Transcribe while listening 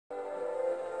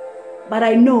But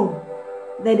I know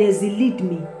that as He lead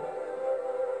me,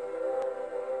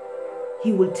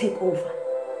 He will take over.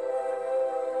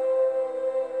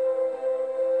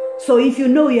 So if you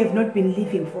know you have not been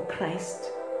living for Christ,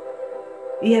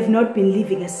 you have not been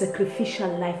living a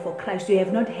sacrificial life for Christ, you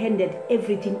have not handed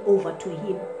everything over to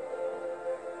Him,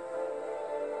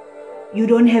 you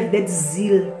don't have that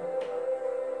zeal,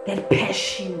 that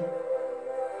passion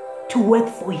to work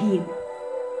for Him,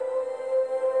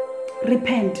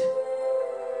 repent.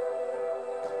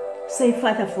 Say,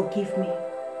 Father, forgive me.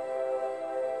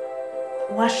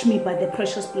 Wash me by the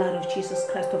precious blood of Jesus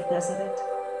Christ of Nazareth.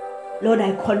 Lord,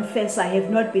 I confess I have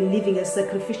not been living a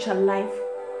sacrificial life.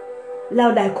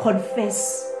 Lord, I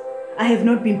confess I have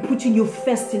not been putting You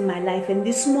first in my life. And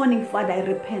this morning, Father, I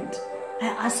repent. I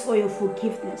ask for Your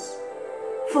forgiveness.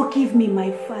 Forgive me,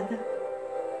 my Father.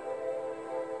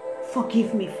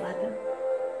 Forgive me, Father.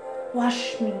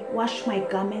 Wash me, wash my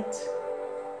garment.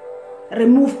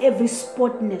 Remove every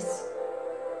spotness,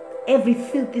 every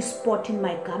filthy spot in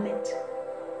my garment.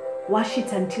 Wash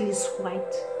it until it's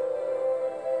white.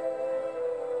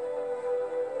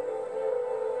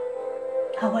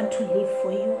 I want to live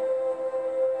for You.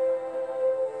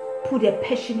 Put a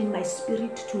passion in my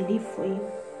spirit to live for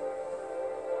You.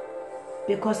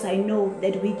 Because I know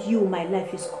that with You, my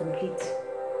life is complete.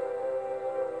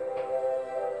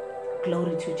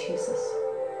 Glory to Jesus.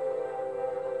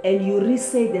 And you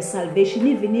re-say the salvation,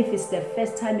 even if it's the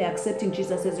first time you're accepting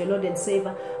Jesus as your Lord and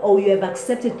Savior, or you have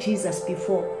accepted Jesus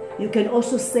before, you can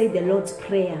also say the Lord's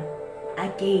Prayer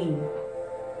again,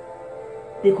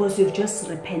 because you've just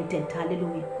repented.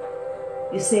 Hallelujah.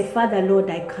 You say, Father, Lord,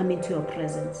 I come into Your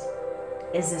presence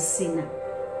as a sinner.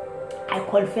 I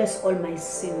confess all my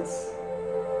sins.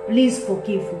 Please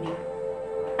forgive me.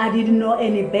 I didn't know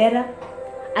any better.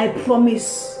 I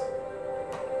promise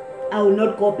I will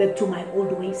not go back to my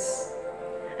old ways.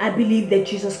 I believe that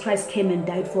Jesus Christ came and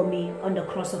died for me on the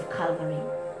cross of Calvary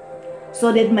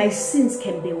so that my sins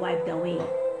can be wiped away.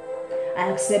 I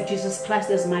accept Jesus Christ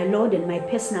as my Lord and my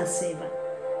personal Savior.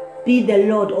 Be the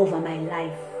Lord over my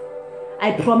life.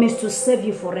 I promise to serve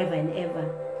You forever and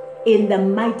ever. In the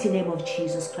mighty name of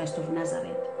Jesus Christ of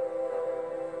Nazareth.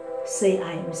 Say,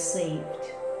 I am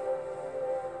saved.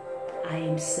 I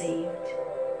am saved.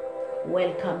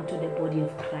 Welcome to the body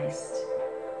of Christ.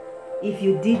 If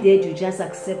you did it, you just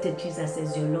accepted Jesus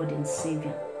as your Lord and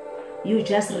Savior. You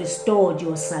just restored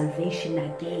your salvation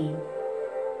again.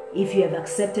 If you have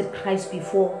accepted Christ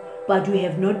before, but you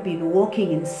have not been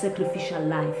walking in sacrificial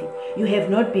life, you have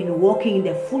not been walking in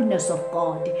the fullness of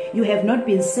God, you have not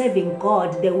been serving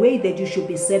God the way that you should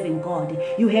be serving God,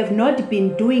 you have not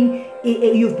been doing,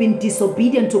 you've been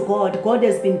disobedient to God. God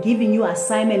has been giving you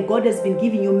assignment, God has been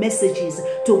giving you messages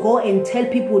to go and tell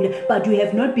people, but you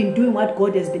have not been doing what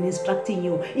God has been instructing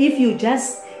you. If you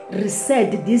just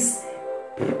said this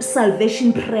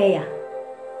salvation prayer,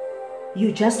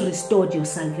 you just restored your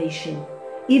salvation.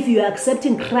 If you are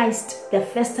accepting Christ the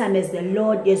first time as the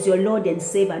Lord, as your Lord and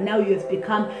Savior, now you have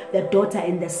become the daughter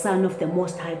and the son of the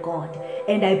Most High God.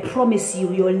 And I promise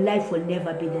you, your life will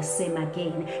never be the same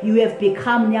again. You have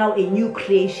become now a new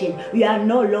creation. You are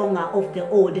no longer of the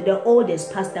old. The old has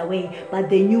passed away, but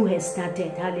the new has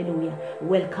started. Hallelujah.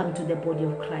 Welcome to the body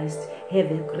of Christ.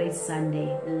 Have a great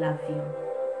Sunday. Love you.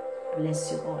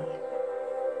 Bless you all.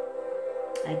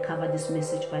 I cover this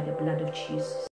message by the blood of Jesus.